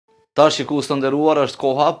Ta shikues të nderuar është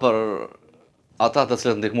koha për ata të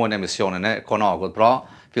cilët ndihmojnë emisionin e Konakut. Pra,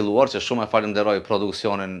 filluar që shumë e falenderoj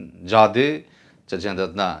produksionin Xhadi, që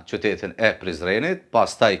gjendet në qytetin e Prizrenit,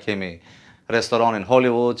 pastaj kemi restoranin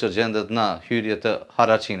Hollywood që gjendet në hyrje të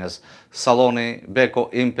Haraqines, saloni Beko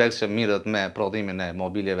Impact që mirët me prodhimin e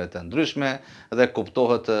mobiljeve të ndryshme dhe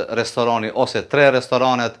kuptohet restorani ose 3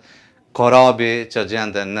 restoranet Korabi që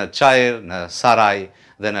gjenden në Çajr, në Saraj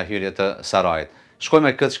dhe në hyrje të Sarajit.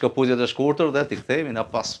 Shkojme këtë shkëputje të shkurtër dhe t'i kthehemi në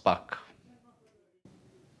pas pak.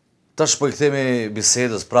 Tash po I kthehemi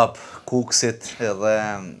bisedës prap Kukesit edhe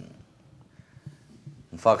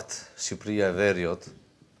në fakt Shqipëria e Veriut.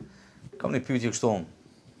 Kam një pyetje kështu.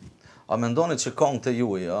 A mendoni që këngët e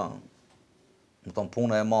juaja, më thon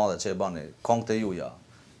puna e madhe që e bani, këngët e juaja,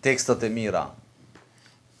 tekstet e mira,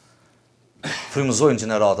 frymëzojnë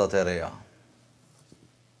gjeneratat e reja?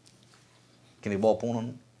 Keni bë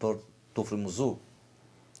punën për të frymëzuar?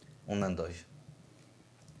 Unë mendoj.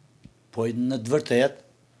 Po në të vërtet,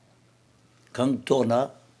 këngët tona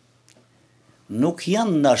nuk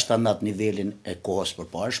janë nashta në atë nivelin e kohës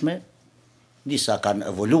përparshme, disa kanë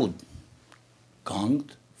evoluar.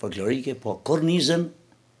 Këngët folklorike, po kornizën,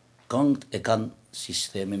 këngët e kanë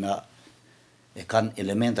sistemina, e kanë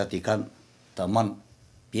elementat, I kanë tamam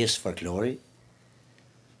pjesë folklori,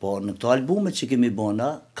 po në këto albumet që kemi bona,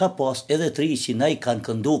 ka pas edhe të ri që na I kanë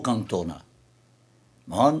këndu këngët tona.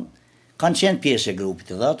 Kanë qenë pjesë e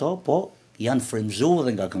grupit edhe ato, po janë frymëzuar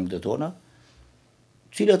dhe nga këngët e tona,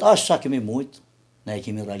 cilët ashtë sa kemi mujt, ne e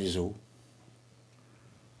kemi realizu.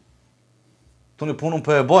 Tuni punën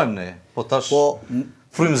për e bojmë ne, po tash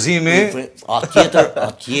frymëzimi...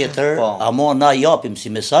 Atjetër, amo na japim si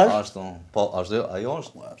mesazh. Ashtu, po, ajo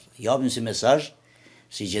është. Japim si mesazh,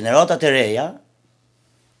 si gjeneratat e reja,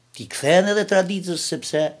 t'i kthehen edhe traditës,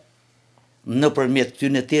 sepse nëpërmjet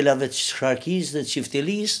këtyne telave të sharkisë dhe të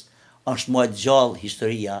çiftelisë, është më e gjallë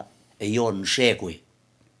historia e jonë në shekuj.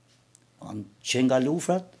 Që nga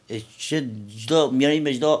lufrat, e që çdo mjerim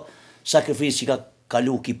me çdo sakrifisë që ka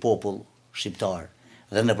kalu ki popull shqiptar.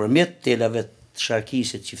 Dhe nëpërmjet telave të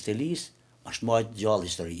sharkisë e të çiftelisë, është më e gjallë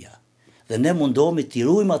historia. Dhe ne mundohemi t'i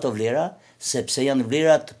ruajmë ato vlera, sepse janë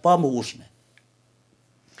vlera të pamohueshme.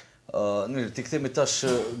 Mirë, t'i kthehemi tash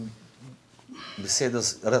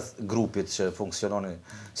bisedës rreth grupit që funksiononi.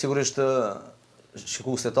 Sigurisht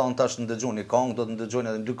shikuesit tanë tash ndëgjoni këngë, do të ndëgjoni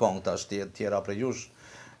edhe 2 këngë tash tjera prej jush,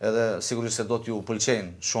 edhe sigurisht se do t'ju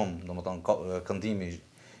pëlqejnë shumë, domethënë këndimi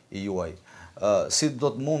I juaj. Si do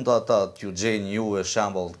të mund ata t'ju gjejnë ju e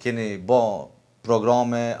shembull, keni bë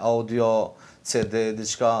programe audio, CD,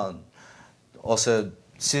 diçka, ose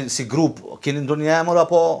si grup, keni ndonjë emër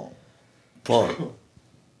apo? Po,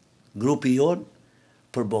 grupi jonë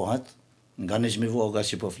përbohet nga Nezmi Voga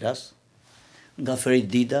që po flas, nga Ferit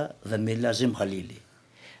Dida dhe Milazim Halili.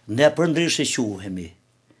 Ne përndryshe quhemi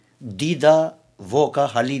Dida Voka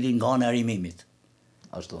Halili nga ana e Rimimit.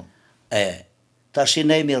 Ashtu. Tash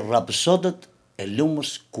ne jemi rapsodët e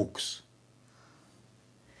lumës Kukës.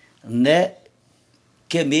 Ne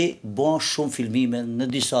kemi bën shumë filmime në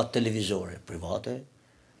disa televizore private,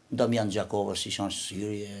 Damian Gjakova si shanë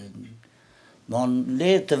Syrje,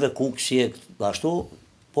 le TV Kukësi e ashtu,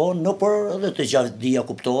 po në për edhe të Xhadia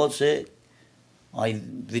kuptohet se ai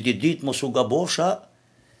viti ditë mos u gabosha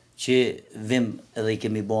që vim edhe I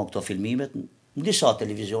kemi bën këto filmimet në disa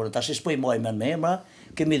televizore, tash s'po I mbaj me emra,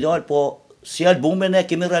 kemi dalë, po si albume ne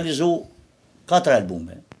kemi realizu 4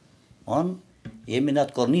 albume. Jemi në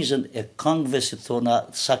atë kornizën e këngëve, si thona,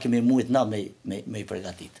 sa kemi mujt na me I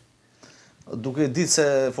përgatit. Duke ditë se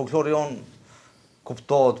folklori jon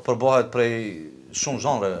kuptohet, përbohet prej shumë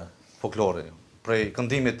zhanreve folklori, prej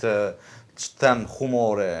këndimit tem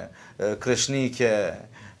humore, kreshnike,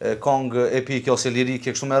 këngë epike ose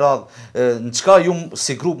lirike, kështu me radhë, në çka ju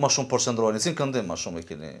si grup më shumë përqendroheni, si këndim më shumë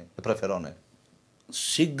e preferoni?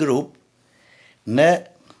 Si grup, ne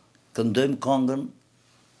këndojmë këngën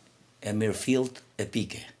e mirëfillt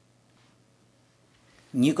epike.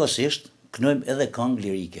 Njëkohësisht këndojmë edhe këngë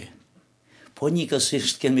lirike. Po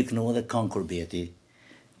njëkohësisht kemi kënduar edhe këngë kurbeti,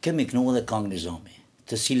 kemi kënduar edhe këngë nizami,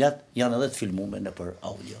 të cilat janë edhe të filmuar nëpër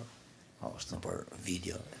audio, nëpër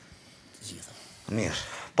video, të gjitha. Mirë.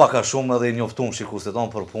 Paka shumë edhe I njoftum shikuesit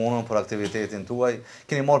tonë për punën, për aktivitetin tuaj.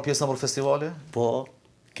 Keni marrë pjesë në festivale? Po,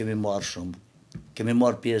 kemi marrë shumë. Kemi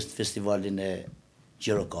marrë pjesë në festivalin e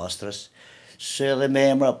Gjirokastrës, se edhe me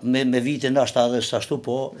emra, me vitin ashta edhe ashtu,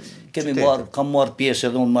 po, kam marrë pjesë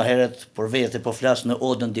edhe unë më herët për vete, po flasë në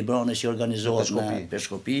Odën Dibrane që organizohet në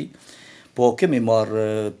Peshkopi, po kemi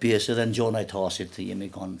marrë pjesë edhe në Gjonajt Hasit, jemi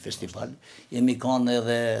kanë festival, jemi kanë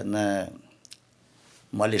edhe në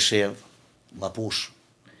Malishev, Lapush,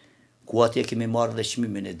 ku atje kemi marrë dhe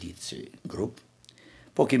çmimin e ditë si grup,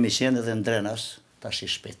 po kemi qenë edhe në Drenas, tash i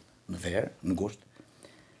shpejt, në verë, në gusht,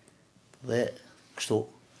 dhe kështu,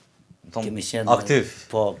 kemi qenë aktiv.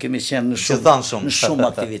 Po, kemi qenë në shumë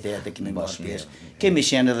aktivitete kemi marrë pjesë. Kemi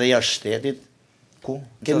qenë edhe jashtë shtetit. Ku?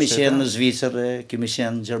 Kemi qenë në Zvicër, kemi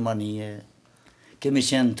qenë në Gjermani, kemi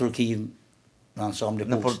qenë në Turki, në ansambli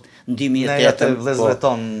Kuks, në 2008. Ne vlezëve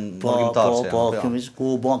tonë mërgjimtarë që janë.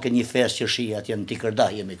 Ku banke një festë që shi atje në Tikërda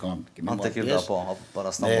jemi kanë. Në Tikërda, po,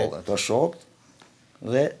 para Stambollet. Të shokët,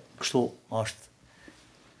 dhe kështu është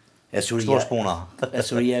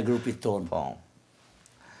esuria e grupit tonë. Po.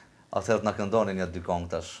 Atëherë të na këndoni një dy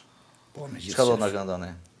këngë tash. Po, me gjithë. Çka do të na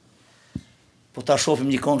këndoni? Po ta shohim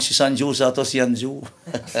një këngë si sa në gjuhë, se ato si janë në gjuhë.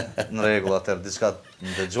 Në rregull, atëherë diçka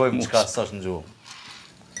dëgjojmë çka s'është në gjuhë.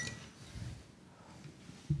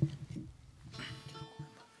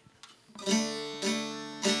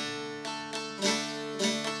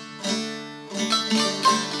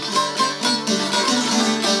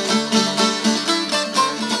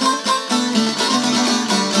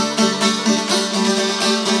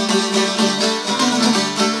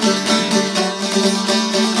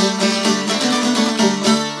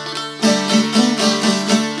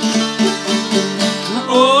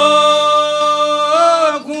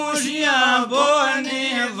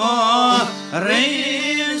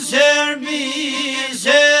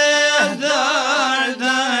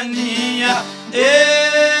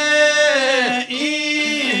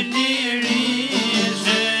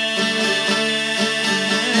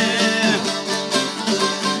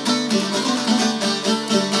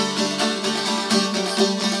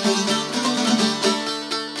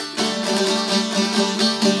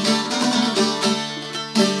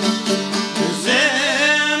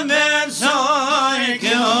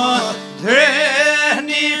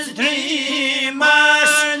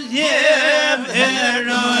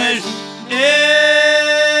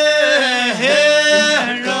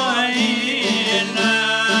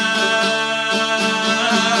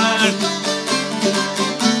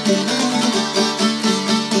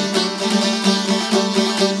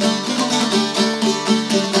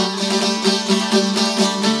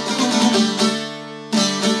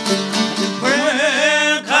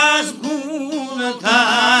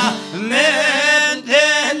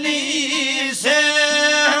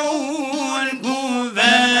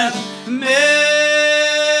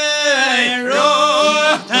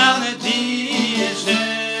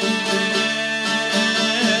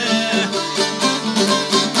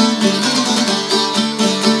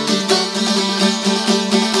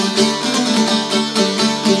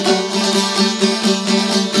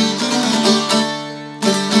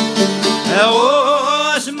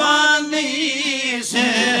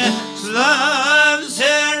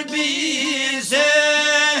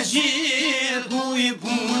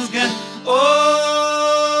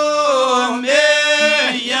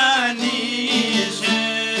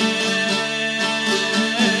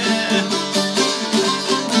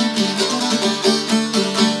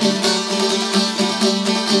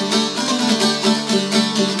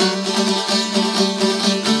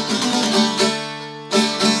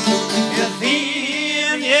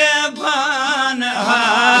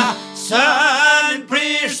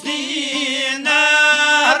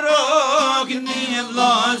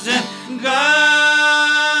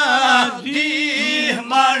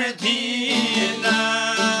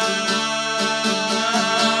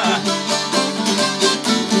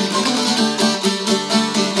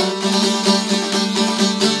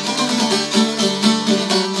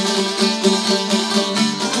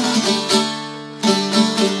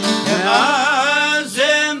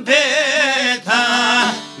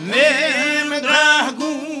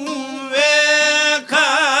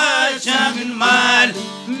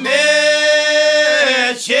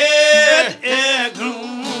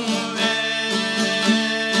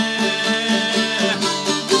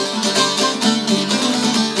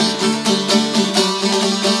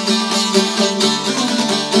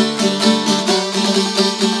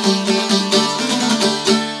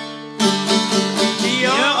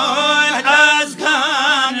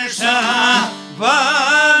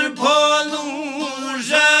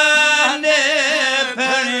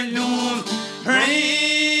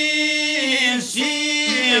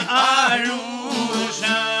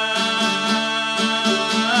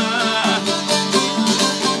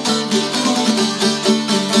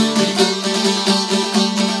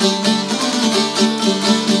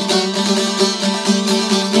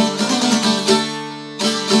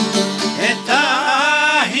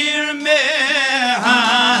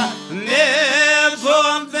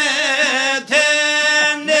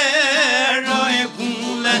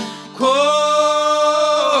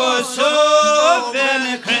 So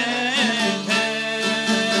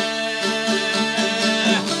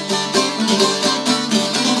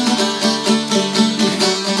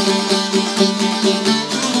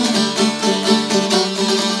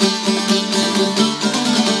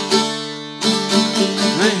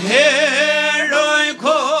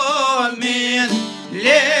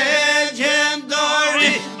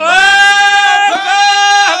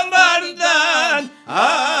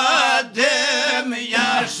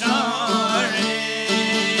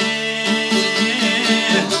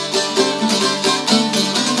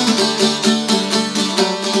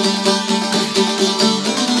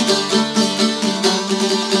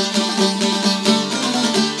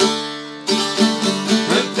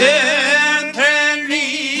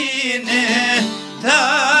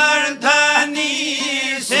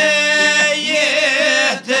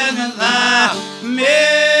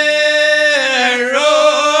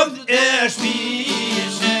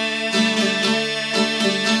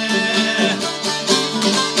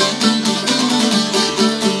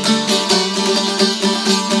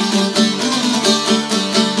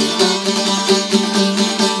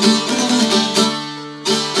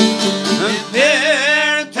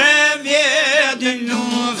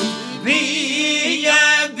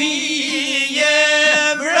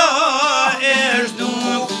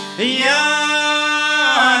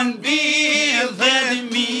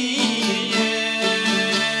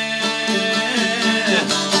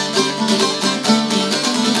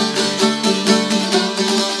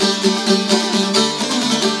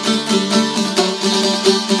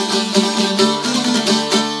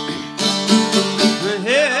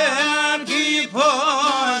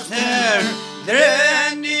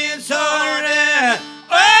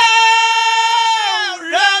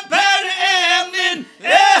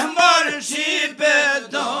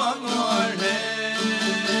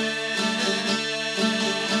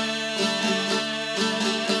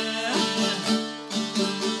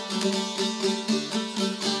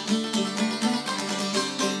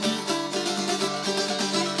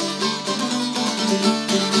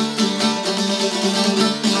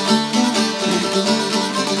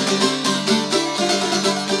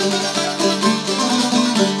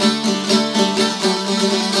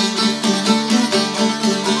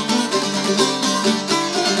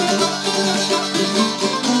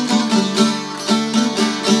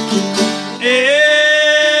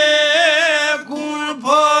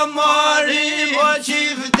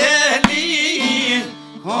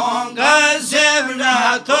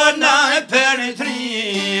ato na për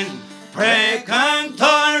trin, prej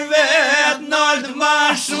këngëtar vet nalt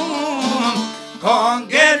ma shumë,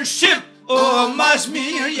 kongel shqip o mas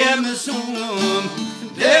mirë jem sum,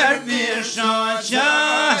 dervisha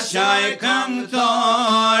qaj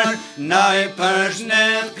këngëtar, naj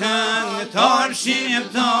përshnet këngëtar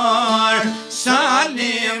shqiptar,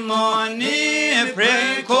 Salimoni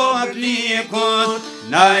prej koplikut,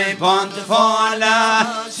 naj bën të fala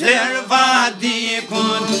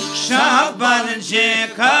servadikut, Shaban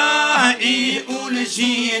Gjeka i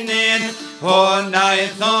Ulqinit, po naj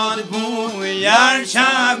thot bujar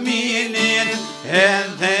Qamilit,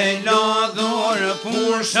 edhe lodhur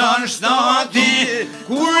pushon shtati,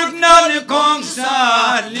 kur gnan kong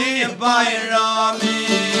Sali Bajrami.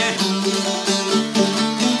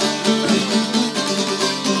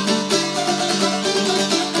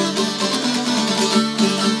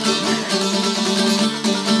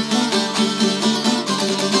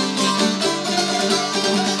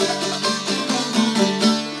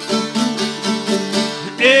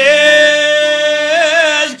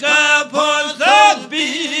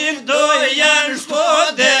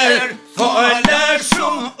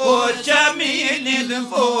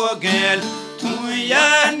 Vogel, tu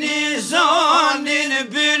janë zonin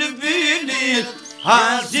bylbylit,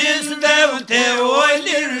 Aziz dev te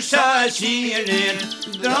olir shashirin,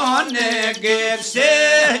 drone gepse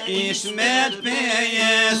Ismet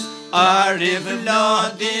pejes, Arif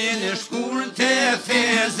ladin shkur te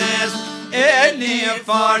fezes, Eli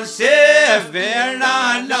farse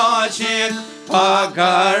vera lachin,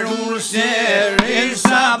 Pagarur se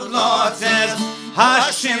rilsa blotes,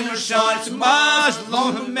 Hashim Sharts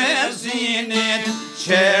mazlum mezinit,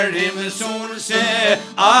 Qerim sulse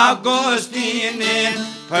Agostinit,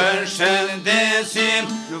 Përshëndesim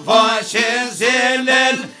vaqe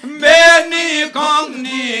zelel, Beni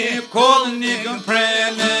kongni kolnik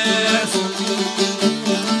preles.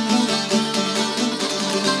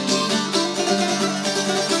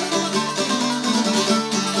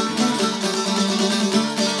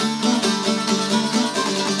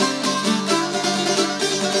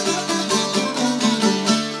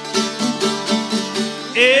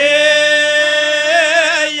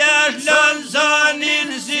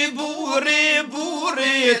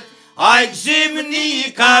 Aj gzimni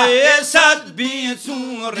ka esat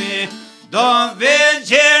bicuri, do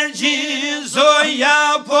vegjergji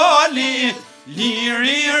zoja poli,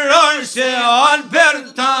 liri rërse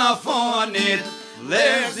Alberta fonit,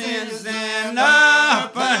 lezin zena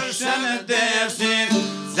përshëndesin,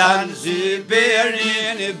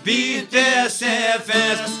 Zanziberin bite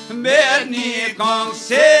sefes, Berni kong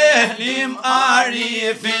Selim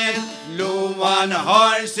Arifin, Luan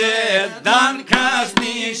harse dan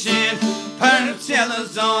krasnishin, për cjellë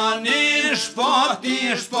zonin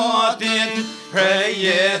shpotin,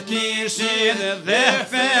 prejetishin dhe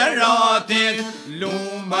feratin,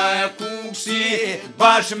 Luma Kuksi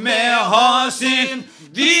bash me hasin,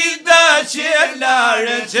 Dida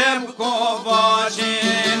qelare qep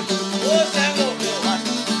kovashin.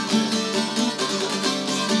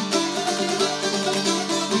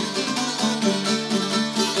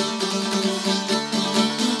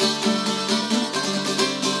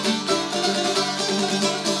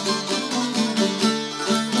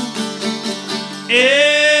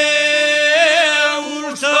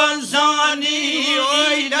 Urson zani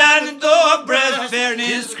ojlan dobre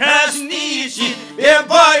fernis krasnishi,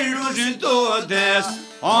 bajrushin të des,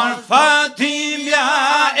 Fatimja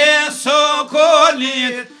e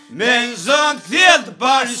Sokolit, me zëk thjet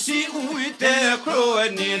bashkë ujtë e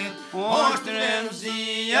kronit, është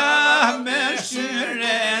Remzia me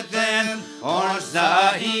shyreten, është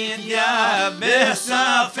Zahidja me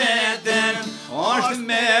Safeten, është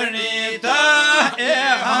Merita e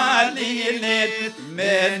Halilit,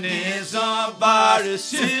 me një zobarë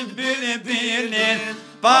si bilbilin,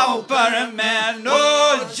 Pau për me në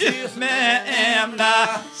gjithë me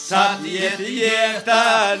emra, Sa tjetë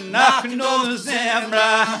jeta naknu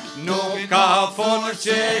zemra, Nuk ka fonë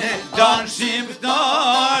që danë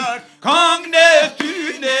shqiptar, Këngë në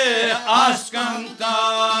tyne as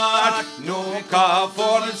këngëtar, Nuk ka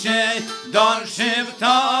fonë që danë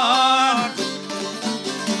shqiptar.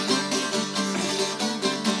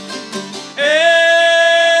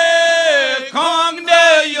 Këngë në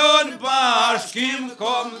jonë bashkim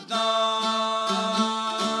komtar.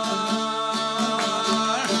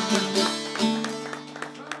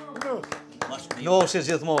 Noshi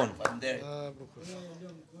gjithmonë.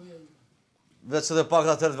 Veç edhe pak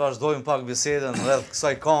atër të vazhdojmë pak bisedën rreth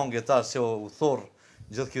kësaj këngë tash që u thurr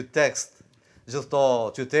gjithë ky tekst, gjithë këto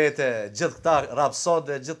qytete, gjithë këta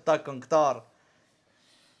rapsode, gjithë këta këngëtar.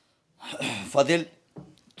 Fadil,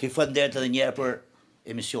 Ti falenderoj edhe një herë për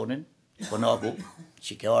emisionin, Konaku,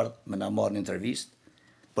 që ke ardhur me na marrë një intervistë.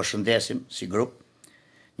 Përshëndesim si grup.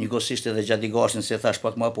 Njëkohësisht edhe Xhadi Gashin se thash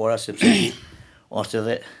pak më pora sepse ti është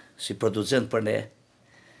edhe si producent për ne.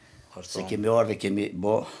 Se kemi ardhur dhe kemi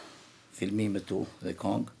bë filmime tu dhe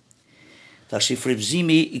këngë. Tash i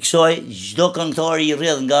frymëzimi i kësaj çdo këngëtar i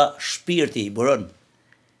rrjedh nga shpirti i buron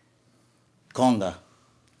kënga.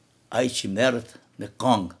 Ai që merret në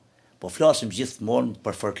këngë. Po flasim gjithmonë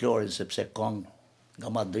për folklorin sepse këngë nga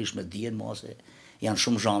ma ndryshme dihen mose janë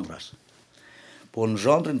shumë zhandras. Po në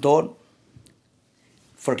zhandrin tonë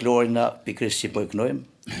folklorin na pikërisht që po e kënojmë.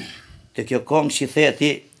 Te kjo këngë që the ti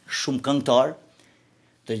shumë këngëtar,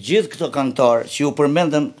 të gjithë këto këngëtar që ju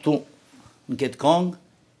përmenden këtu në këtë këngë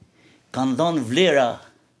kanë dhënë vlera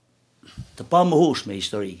të pamohueshme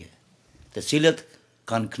historike, të cilët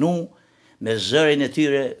kanë kënu me zërin e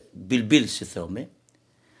tyre bilbil si thomi,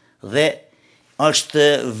 dhe është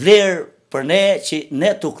vlerë për ne që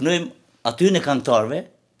ne të kënojmë aty në këngëtarve,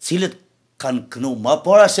 cilët kanë kënu ma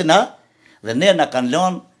para se na, dhe ne na kanë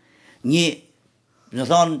lënë një, në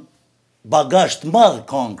thonë, bagazh të madh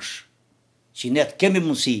këngësh, që ne të kemi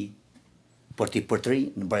mundësi për t'i përtri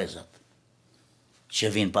në brezat,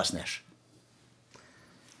 që vinë pas nesh.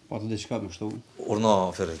 Po të diçka më shtu.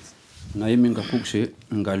 Urno, Ferit. Na jemi nga Kukesi,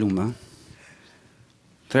 nga Luma.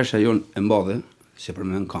 Tresha jonë e mbadhe, se për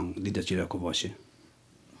me në këngë, ditët që kovashi.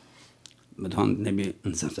 Me të hanë, ne mi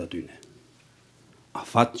në sensë atyne. A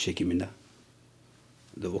fatë që kemi na,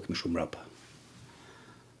 dhe vo kemi shumë rapa.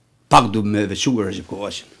 Pak du me vequar që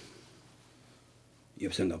kovashin.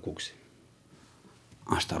 Jepse nga Kukesi.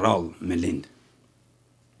 Ashtë rallë me lindë.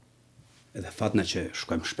 Edhe fatëna që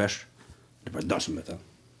shkojmë shpesh, në përdasëm me ta,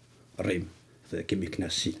 rrim, dhe kemi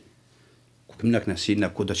knasi. Ku kemi na knasi, na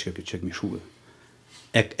kudo që kemi shuve.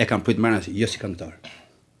 E kam pritë mërëna jo si këngëtar,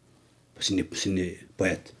 po si një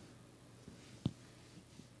poet.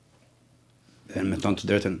 Dhe me tonë të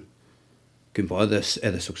drejten, kemi po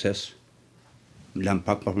edhe sukses. Më lam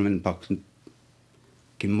pak,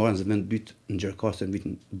 kemi marrë në zëvend dytë në Gjerkasë në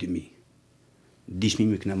vitin 2000.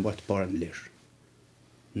 Dishmimi këna mbajtë para në Lezhë.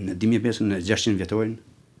 Në 2005, në 600 vjetorin,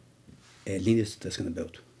 e lindjes të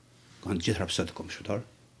Skënderbeut. Kanë gjithë rapsat të komë shqiptarë.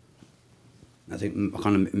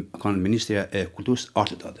 Kanë Ministria e Kulturës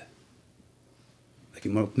Artet atë. Dhe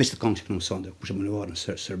kemi marrë mesë të këngë që kënë mësante, ku që më nëvarë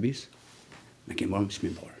në Serbisë, ne kemi marrë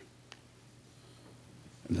mësë parë.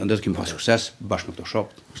 Dhe ndërë kemi pa sukses, bashkë me këto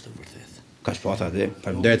shokët. Është vërtet. Ka që pata dhe,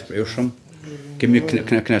 faleminderit për ju shumë. Kemi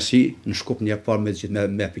knasi në Shkup një parë me gjithë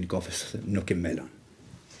me pinë kafes, nuk kemi me lanë.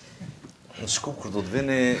 Në Shkup, kur do të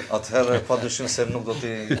vini, atëherë pa dyshim se nuk do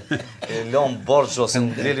t'i lëm borxh ose në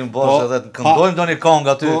ngrilim borxh edhe të këndojmë do një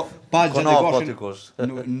këngë aty. Pa Konaku aty kush.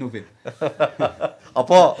 Nuk vin.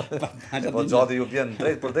 Apo Xhadi ju vjen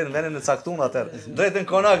drejt për drejt në vendin e caktuar atëherë. Drejtën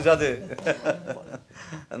Konak Xhadi.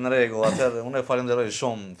 Në rregull, atëherë unë e falenderoj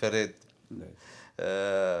shumë Ferit.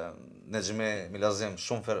 Nexhme Milazem,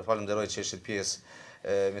 shumë falenderoj që ishit pjesë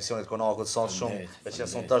emisionit Konakut son shumë, e që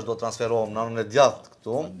son tash do transferohem në anën e djathtë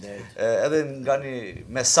këtu. Edhe nga një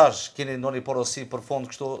mesazh, keni ndonjë porosi për fond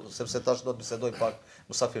kështu, sepse tash do të bisedoj pak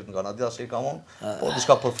musafirët nga Nadia që i kam unë, po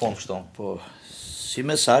diçka për fond kështu. Po, si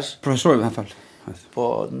mesazh, Profesor, më fal.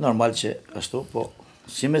 po normal që ashtu, po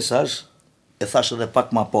si mesazh, e thash edhe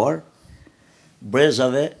pak më parë,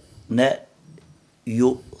 brezave ne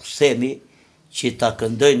ju themi që ta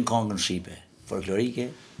këndojnë këngën shqipe, folklorike,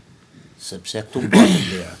 sepse këtu mbajnë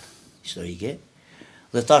vlerat historike,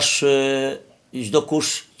 dhe tash çdo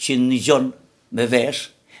kush që ngjon me vesh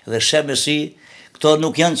dhe sheh me si, këto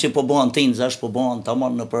nuk janë që po bëhen tinzash, po bëhen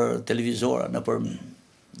tamam në për televizora, në për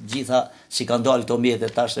gjitha si kanë dalë këto mjete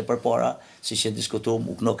tash e përpara, siç e diskutuam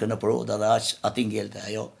u knoke në Roda dhe aq aty ngelte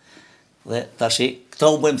ajo. Dhe tash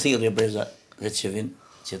këto u bëjmë thirrje breza, vetë që vinë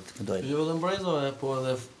që të këndojnë. Jo vetëm brezave, po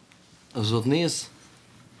edhe zotnis,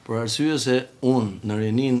 për arsye se unë në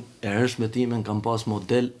rinin e hershme timen kam pas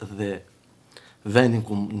model dhe vendin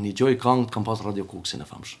ku një gjoj këngët kam pas Radio Kukesin e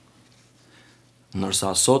famshëm.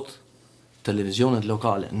 Nërsa sot televizionet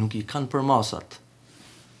lokale nuk i kanë për masat,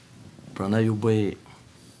 pra na ju bëj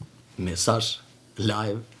mesazh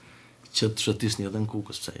live që të shëtisni edhe në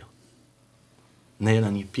Kukës, pse jo. Ne jena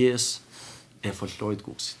një pjesë e folklorit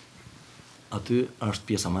Kukesit. Aty është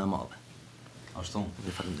pjesa më e madhe. Ashtu.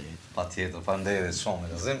 Dhe faleminderit. Patjetër, faleminderit shumë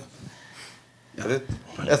Milazem.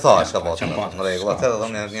 E thash ka pasur në rregull, atëherë do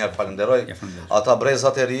një herë falenderoj ata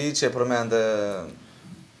brezat e ri që e përmende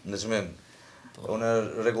në xhmim. Unë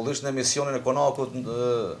rregullisht në emisionin e Konakut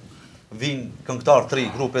vinë këngëtar 3,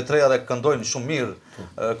 grupe 3 dhe këndojnë shumë mirë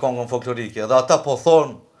këngën folklorike. Dhe ata po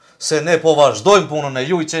thonë se ne po vazhdojmë punën e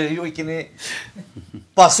juj që ju i keni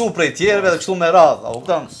pasu prej tjerëve dhe kështu me radhë, a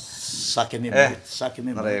kupton? Sa kemi mujt, sa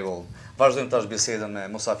kemi Në mujt. rregull. Vazhdojmë tash bisedën me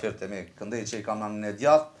musafirët e mi, këndej që i kam në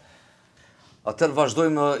djathtë. Atëherë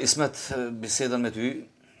vazhdojmë Ismet bisedën me ty.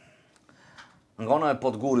 Nga ana e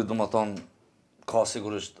Podgurit, domethënë, ka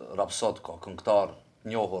sigurisht rapsot, ka këngëtar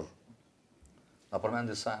njohur. Na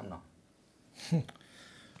përmend disa emra.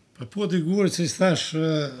 Po Podgurit, si thash,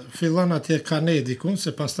 fillon atje Kanedikun,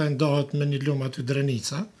 se pastaj ndohet me një lumë aty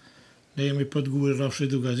Drenica. Ne jemi Podguri rrafshi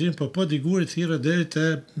Dugazhin, po Podgurit thirrë deri te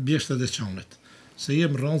Bjeshtat e Çonit. Se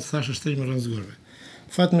jem rënd, thash është më rëndësishme.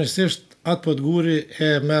 Fatmirësisht atë Podguri e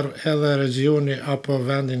merr edhe regioni apo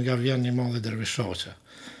vendin nga vjen një madh dervishoqe,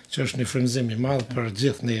 që është një frymëzim i madh për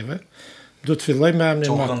gjithë neve. Do të filloj me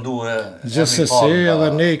emrin gjithsesi,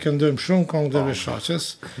 edhe ne i këndojmë shumë këngë dervishoqes,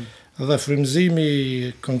 dhe frymëzimi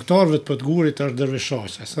i këngëtarëve të Podgurit është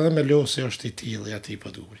dervishoqes, edhe me losi është i tillë aty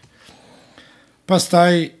Podguri.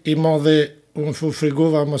 Pastaj i madhi unë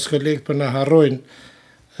frigova mos kolegët për në harrojnë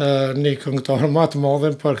një këngëtar më të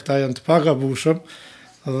madhin, por këta janë të pagabushëm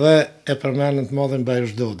dhe e përmendën të madhin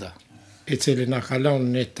Bajshdoda, i cili na kalon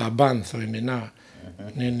një taban, thojmë na,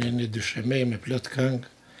 një dyshemej me plot këngë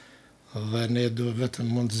dhe ne duhet vetëm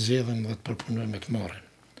mund të zgjedhim dhe të përpunojmë të marrim.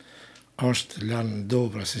 Është lanë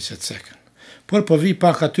dobra si që të cekën. Por po vi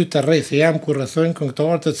pak aty të rreth jam kur rrethojnë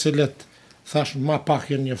këngëtarët të cilët thash ma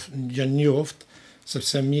pak janë njoft,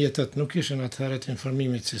 sepse mjetet nuk ishin atëherët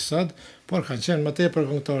informimit si sot, por kanë qenë më tepër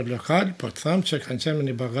këngëtarë lokal, por të thamë që kanë qenë me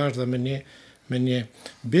një bagazh dhe me një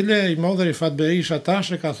bile i modher i Fat Berisha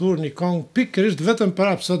tash e ka thurë një këngë pikërisht vetëm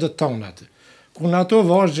për rapsodët tonë aty. Ku në ato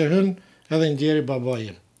vargje hyn edhe ndjeri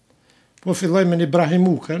babajim. Po filloj me një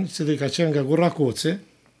Ibrahimukën, cili ka qenë nga Gurrakoci,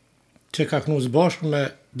 që ka knus bashkë me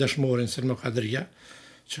dëshmorin Selmo Kadria,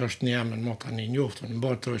 që është një emër më tani i njohur në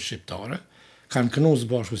mbar troj shqiptare. Kanë knus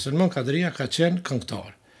bashkë, Selmo Kadria ka qenë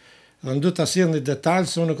këngëtar. Dhe ndu të asjell një detalj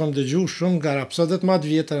se unë kam dëgju shumë nga rapsodët më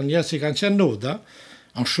të vjetër njerëz që kanë qenë noda,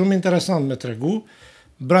 është shumë interesant me tregu.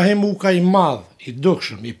 Ibrahimuka i madh, i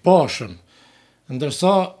dukshëm, i pashëm,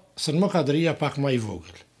 ndërsa Selmo Kadria pak më i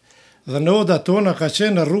vogël. Dhe në oda tona ka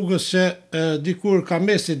qenë në rrugës që dikur ka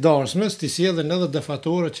mes i darsmes, t'i sjellin edhe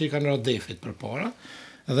defatorët që i kanë rënë defit përpara,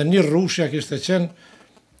 dhe një rrushja kishte qenë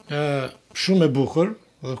shumë e bukur,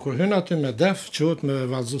 dhe kur hyn aty me def, quhet me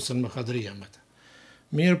vallëzu Selmo Kadria me të.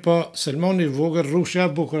 Mirë po, Selmoni i vogël, rrushja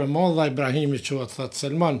e bukur e madh dhe Ibrahimi quhet, thot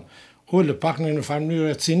Selmon, ullë pak në një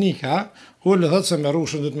mënyrë cinike, ullë thot se me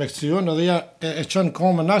rrushën du të me kcijon, edhe ja e çon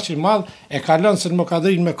komën aq i madh, e ka lënë Selmo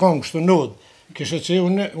Kadrin me këngë kështu nod. Kështë që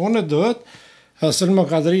unë dëhet, Selmo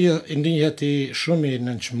Kadri i ndihet i shumë i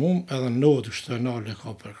nënçmum, edhe nodë kështë të nalë e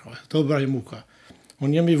ka për kraj. To Ibrahimuka.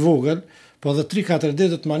 Unë jam i vogël, po dhe 3-4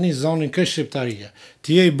 ditë të mani zonin kështë shqiptaria.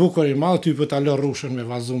 Ti je i bukur i madh, ty për të alo rrushën me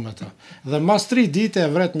vazhdu me ta. Dhe mas 3 dite e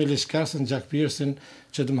vret Miliskasën, Gjak Pirsin,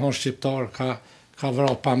 që të më thonë shqiptar ka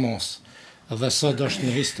vra pa mos. Dhe sot është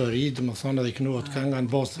një histori, dhe më thonë edhe i knuat ka nga në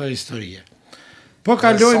bastë të historie. Po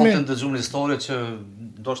kalojme... Sot të dëgju një histori që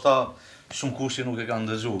ndoshta shumë kushti nuk e kanë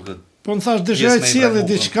dëgju këtë. Po në thash dëshiroj të sjellë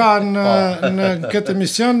diçka në këtë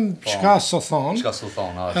emision, çka so thon. Çka so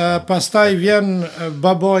thon, pastaj vjen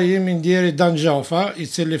babai im i ndjeri Dan Gjafa, i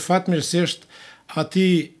cili fatmirësisht aty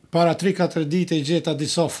para 3-4 ditë i gjeta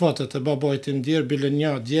disa foto të babait tim ndjer, bile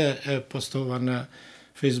një dje e postova në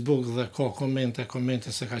Facebook dhe ka komente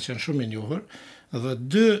se ka qenë shumë i njohur. Dhe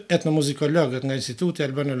 2 etnomuzikologët nga Instituti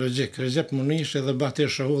Albanologjik, Recep Munishi dhe Bahtir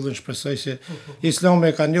Shahullin, shpresoj që Islami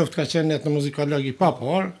ka njoft ka qenë etnomuzikolog i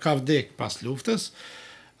papar, ka vdek pas luftës,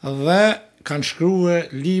 dhe kanë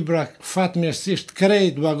shkruar libra fatmirësisht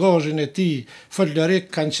krejt bagazhin e tij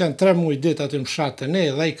folklorik, kanë qenë 3 muaj ditë aty në fshatën e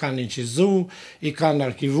dhe i kanë incizu, i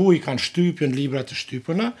kanë arkivu, i kanë shtypën libra të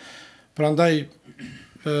shtypuna. Prandaj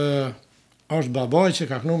është babai që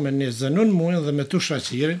ka knu me një zënun muin dhe me tu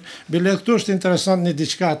shaqirin. Bile këtu është interesant një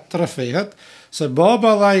diçka të rrefehet, se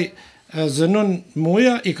baba dhe zënun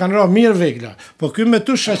muja i kanë ra mirë vegla. Po ky me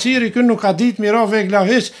tu shaqiri, ky nuk ka ditë mi ra vegla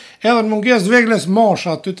heq, edhe në munges vegles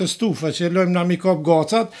masha ty të stufa që lojmë në mikop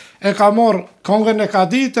gacat, e ka marrë kongën e ka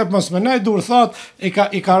ditë, e mos me nej dur thot, i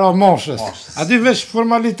ka ra mashës. A di veç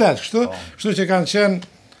formalitet, kështu që kanë qenë,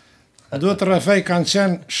 duhet të rrefej kanë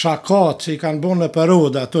qenë shakat që i kanë bu në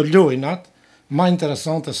periuda, ato lojnat, ma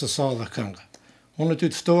interesante se sa dhe kënga. Unë ty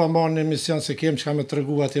të ftova marrë një emision se kem që ka me të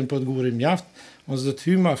regu atin për të guri mjaft, mos dhe të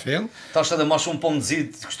hy ma fel. Ta është edhe ma shumë po më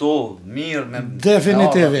nëzit kështu, mirë, me...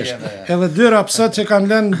 Definitivisht. Edhe 2 rapsat që kanë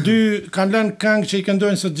lënë këngë që i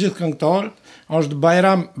këndojnë së gjithë këngëtarët, është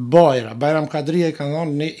Bajram Kadria i kanë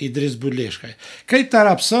thonë një Idris Buleshkaj. Këtë të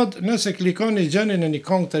rapsat, nëse klikoni gjeni në një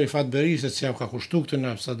këngë të Rifat Berisha, që ja ka kushtu këtë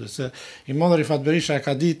në rapsat, se i modë Rifat Berisha e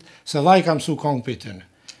ka ditë se dha i ka mësu këngë për tënë.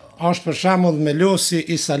 është për shembull melosi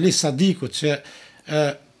i Salis Sadikut që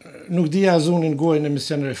nuk dija zunin gojën e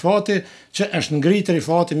mision Rifati, që është ngritë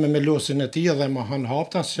Rifati me melosin e tij dhe mohon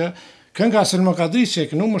haptas që kënga Selma Kadri që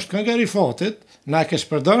e kënum është kënga e Rifatit, na e kesh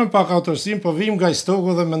përdorën pak autorsin, po vim nga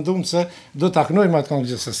istoku dhe mendum se do ta kënojmë atë këngë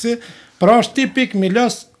gjithsesi, pra është tipik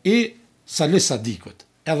melos i Salis Sadikut.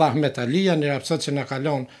 Edhe Ahmet Alia, një rapsat që na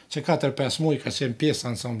kalon që 4-5 muaj ka qenë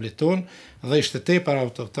pjesë ansamblit ton dhe ishte tepër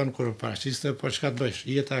autokton kur u paraqiste, por çka të bësh,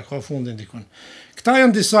 jeta e ka fundin dikun. Këta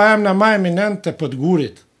janë disa emra më eminent të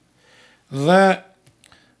Podgurit. Dhe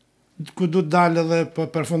ku du të dalë dhe po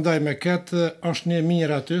përfundoj me këtë, është një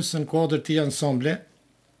mirë aty se në kuadër të ansamble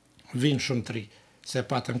vinë shumë tri, se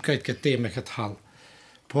patëm këtë teme këtë hallë.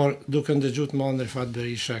 Por duke ndëgjut më në Rifat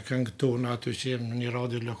Berisha, këngë tonë aty që jem në një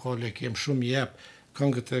radio lokale, kem shumë jep,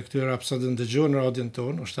 këngët e këtyre rapsat ndëgjohen në radion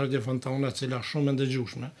tonë, është radiofon tona cila shumë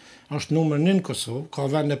ndëgjueshme, është numër 1 në Kosovë, ka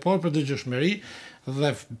vend e parë për dëgjueshmëri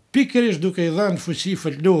dhe pikërisht duke i dhënë fuqi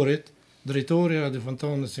folklorit, drejtori i radiofon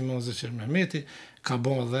tonë Simon Zeqir Mehmeti ka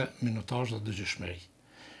bën edhe minutazh dhe dëgjueshmëri.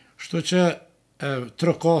 Kështu që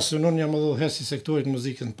Trokasën, unë jam edhe udhëheqës i sektorit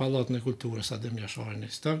muzikës në Pallatën e Kulturës Adem Jashari në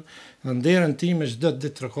Istan, dhe nderën time çdo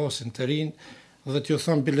ditë Trokasin të rinë dhe t'ju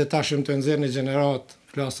thon biletashëm të nxjerrni gjenerat,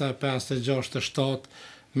 klasa e 5, 6, 7,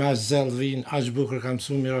 me aq zell vin, aq bukur kam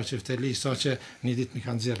mësuar Mira Çifteli, saqë një ditë më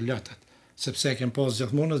kanë nxjerr lotët, sepse kem pas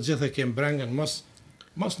gjithmonë gjithë e kem brengën,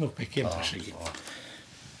 mos nuk pe kem trashëgim.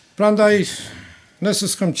 Prandaj, nëse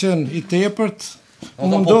s'kam qenë i tepërt,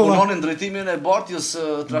 mundova punonin drejtimin e bartjes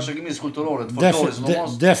trashëgimisë kulturore, të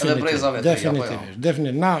folklorit, edhe brezave të tjera.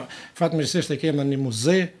 Definitivt. Na fatmirësisht e kemë një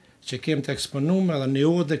muze që kemë të eksponuar edhe një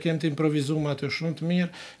odë kemë të improvisuar aty shumë të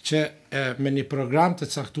mirë që me një program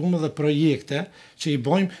të caktuar dhe projekte që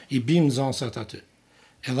i bim nxënësat aty.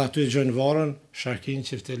 Edhe aty gjojnë varën, Sharkin,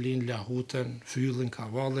 Çiftelin, Lahutën, Fyllin,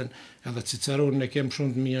 Kavallin, edhe Ciceronin e kemë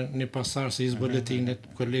shumë të mirë, një pasar se iz buletinit,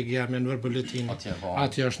 kolegi jam Enver buletinit,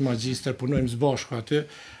 atje është magjister, punojmë së bashku aty,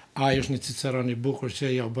 ai është një Ciceron i bukur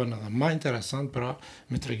që ja bën edhe më interesant pra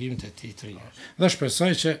me tregimet e tij të rinj. Dhe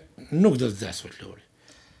shpresoj që nuk do të vdes folklori.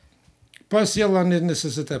 Pas jella një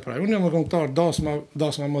necesitet pra. Unë jam këngëtar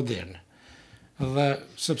dasma moderne. Dhe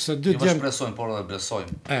sepse dy djemë shpresojmë, por edhe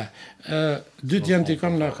besojmë. Dy djemë t'i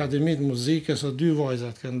kam në Akademitë Muzikës, o 2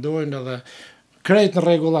 vajzat këndojnë edhe krejt në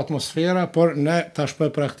rregull atmosfera, por ne tash po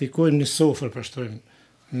e praktikojmë një sofër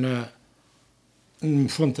përshtojmë në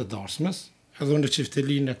fund të darsmës, edhe unë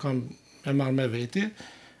Çiftelin e kam e marrë me veti,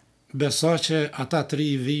 besa që ata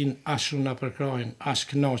 3 vinë ashtu na përkrajnë,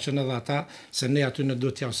 ashtu kënaqen edhe ata, se ne aty ne do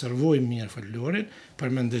t'ja observojmë mirë folklorin për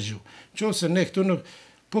me ndëgju. Qoftë se ne këtu nuk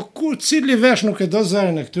po kur cili vesh nuk e do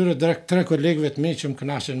zërin e këtyre drejt 3 kolegëve të mi që më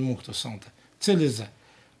kënaqen mu këto sonte. Cili zë.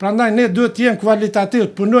 Prandaj ne duhet të jemi kualitativ,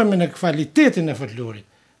 të punojmë në kvalitetin e folklorit.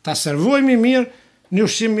 Ta servojmë mirë, një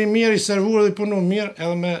ushqim i mirë, i servuar dhe punuar mirë,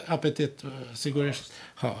 edhe me apetit sigurisht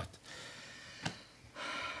hahet.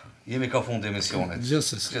 Jemi ka fund të emisionit.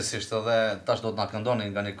 Gjithsesi edhe tash do të na këndoni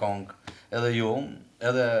nga një këngë edhe ju,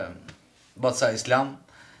 edhe Batsa Islam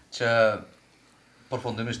që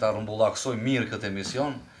përfundimisht ta rrumbullaksoj mirë këtë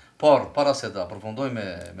emision, por para se ta përfundoj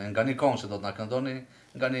me nga një këngë që do të na këndoni,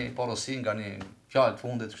 nga një porosi, nga një fjalë të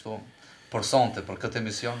fundit kështu personte për këtë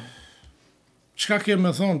emision. Çka kemë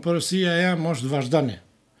me thonë, porosia jam është vazhdoni.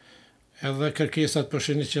 Edhe kërkesat për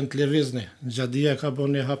shini që në të levizni. Xhadia ka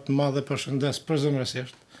bën një hap të madh dhe përshëndes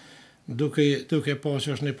përzemërisht. Duke pa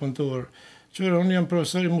që është një punëtor. Qëra unë jam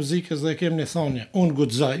profesor i muzikës dhe kem një thonje, unë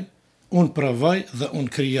guxoj, unë provoj dhe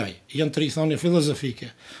unë krijoj. Janë 3 thonje filozofike.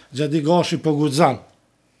 Xhadi Gashi po guxon,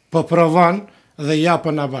 po provon dhe ja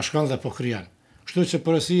po na bashkon dhe po krijon. Kështu që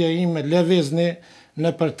porosia ime levizni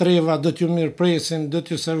në për treva do t'ju mirëpresim, do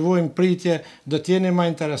t'ju servojmë pritje, do t'jeni më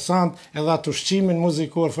interesant, edhe atë ushqimin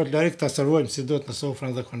muzikor folklorik ta servojmë si do të në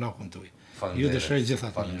sofrën dhe konakun tuaj. Ju dëshiroj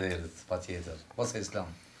gjithatë. Faleminderit, patjetër. Pas Islam.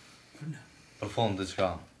 Përfund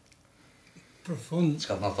diçka. Përfund.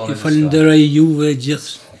 Ju falenderoj juve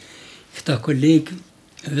gjithë këta kolegë,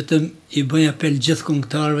 vetëm i bëj apel gjithë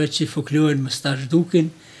këngëtarëve që folklorin mos ta zhdukin,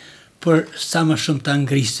 por sa më shumë ta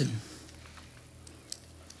ngrisin.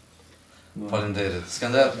 Faleminderit.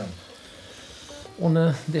 Skënder. Unë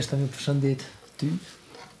deshta më përshëndet ty.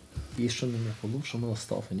 Je shumë i mrekullueshëm shumë edhe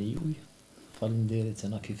stafin e juaj. Faleminderit që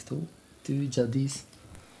na ke ftu. Ty Xhadis.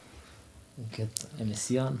 Në këtë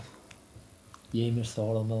emision. Je i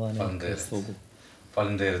mirësor me dhënë këtë.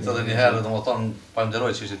 Faleminderit. Edhe një herë domethënë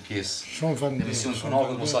falenderoj që ishit pjesë. Shumë faleminderit. Emision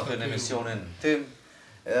Konaku musafir në emisionin tim.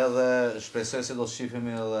 Edhe shpresoj se do të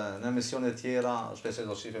shihemi edhe në emisione të tjera, shpresoj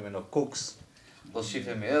do të shihemi në Kuks. Do të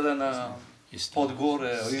shihemi edhe në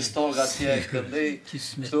Podgore, Istog atje këndej.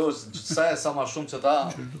 Kështu sa më shumë që ta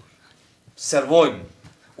servojmë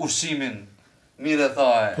ushqimin, mire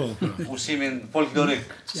thae, ushqimin folklorik,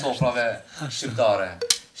 sofrave shqiptare.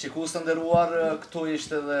 Shikus të nderuar, këtu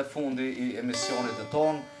ishte edhe fundi i emisionit të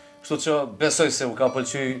tonë, kështu që besoj se u ka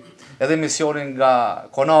pëlqy edhe emisionin nga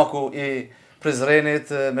Konaku i Prizrenit,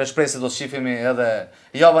 me shpresë se do të shifimi edhe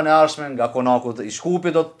javën e ardhshme nga Konaku i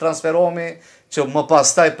Shkupit, do të transferohemi, që më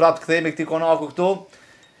pastaj prapë kthehemi këtij Konaku këtu.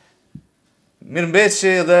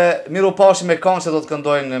 Mirëmbëçi dhe miropafshi me këngë që do të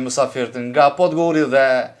këndojnë mysafirët nga Podgori dhe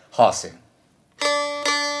Hasi.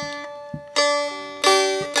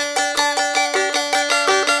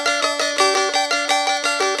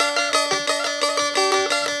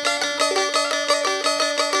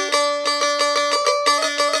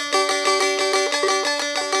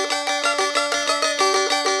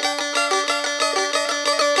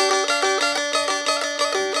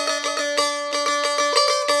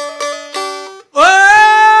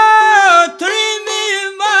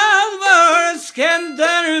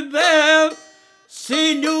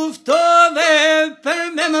 Si luftove për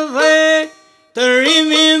me më dhe, të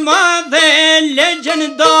rimi ma dhe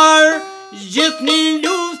legendar, gjithë një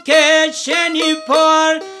luft ke qeni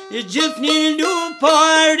par, gjithë një luft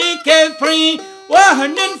par i ke pri,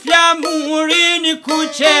 në flamurin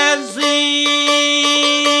Kukesi.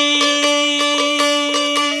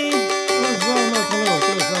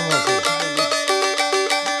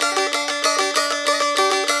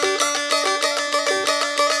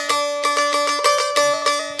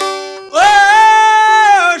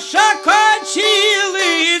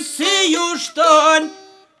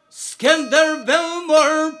 Skënderbeu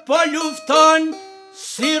mor po lufton,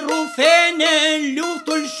 si rufene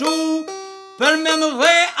luftu lshu, për me më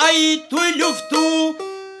dhe a i tu luftu,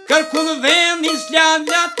 kërkun vend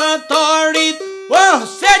islamlat të tarit,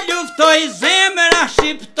 se luftoj zemra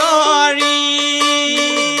shqiptarit.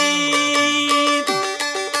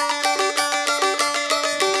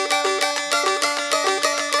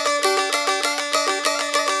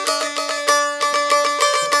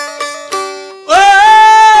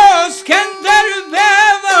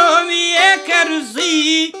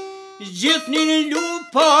 Gjithë një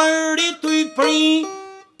luparit të i pri,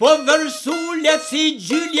 po vërsullet si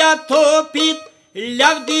gjylja topit,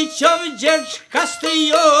 lavdi qovë gjerç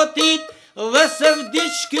kastriotit, dhe se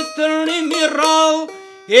vdiq këtë rimi rall,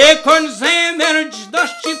 e kon zemër gjdo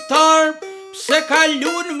shqiptar, pse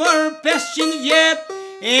kalun mër 500 vjet,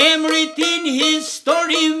 emritin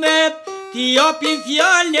histori vet, ti opin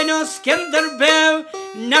fjallën o Skënderbeu,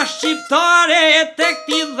 na shqiptare e tek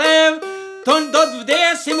ti dhev, ton do të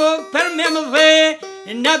vdesim o për me më dhe,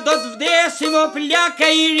 na do të vdesim o plaka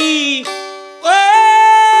i ri,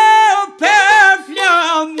 për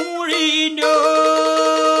flamurin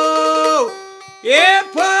e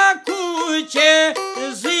pa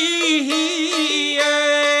Kukesi.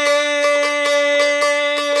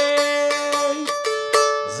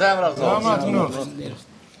 Zemra këto.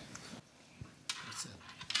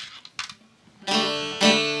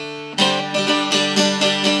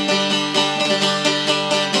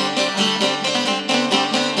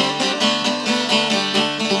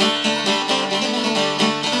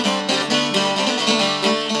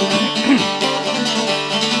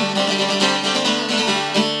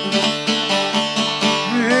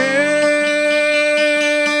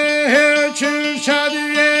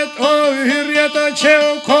 Që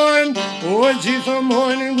u kojnë, o gjithë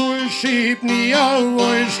mojnë ngu Shqipni a u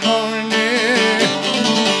shkojnë.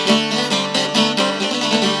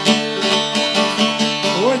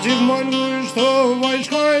 O gjithë mojnë ngu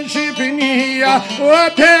Shqipni a o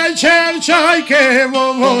për qërë qaj ke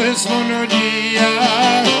vovës monodia.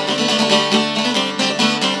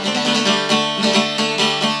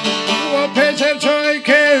 O për qërë qaj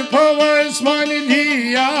ke povës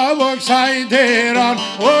monodia, o kësaj deran,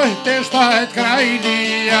 o të shtajt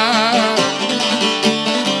krajlia.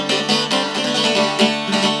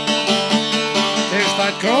 Të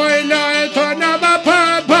shtajt krojla e të në më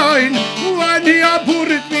përbojnë, u anja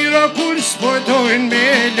burit miro kur s'pojtojnë me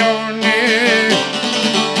lone.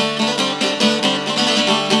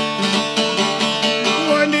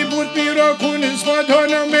 U anja burit miro kur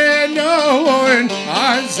s'pojtojnë me lone,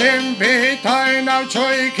 a zembetajnë av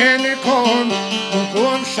qoj kene konë,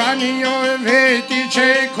 kom shani jo veti që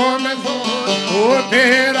i kom e thonë, o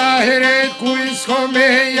pera heret ku i s'ko me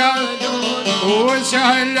jalon, o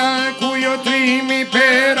s'jalla ku jo trimi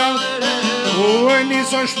pera, o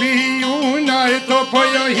niso shpijuna e to po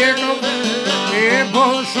jo heko, e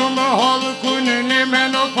bol shumë halë ku në një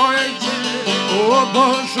meno po e gjë, o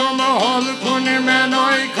bol shumë halë ku në meno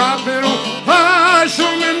i ka peru, pa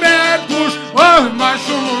shumë me push, ma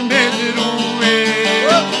shumë me dhruve.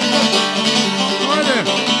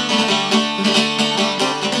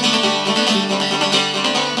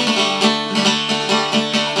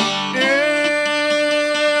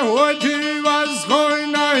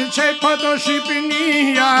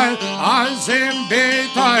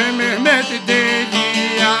 zembetaj Mehmet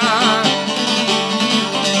Delia.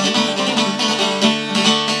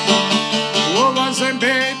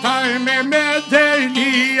 Zembetaj Mehmet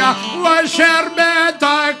Delia, wa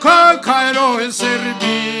şerbetaj Kokaro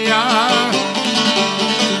Serbia.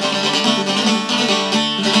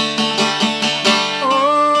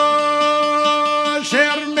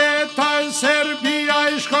 Şerbetaj Serbia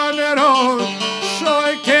ishkanero,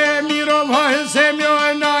 shoj ke miro vaj zemljo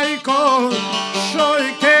e najko, shoj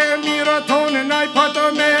ke miro tonë naj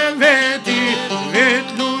pato me veti, vet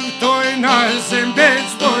luftoj na zembec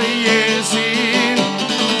po jesin.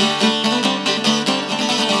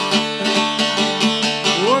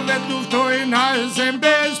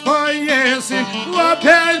 Zembec po jesin, wa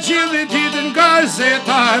per gjithë ditën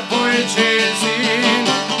gazeta po e qesin.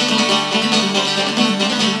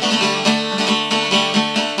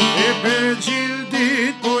 E per gjithë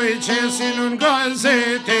ditë po e qesin unë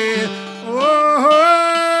gazete.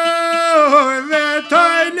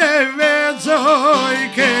 Vetaj ne vedzoj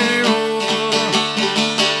ke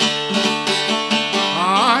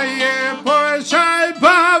aje po qaj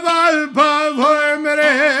bavoj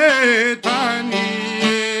mretani.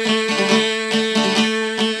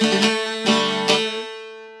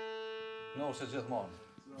 No, se gjithmonë.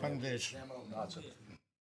 Faleminderit.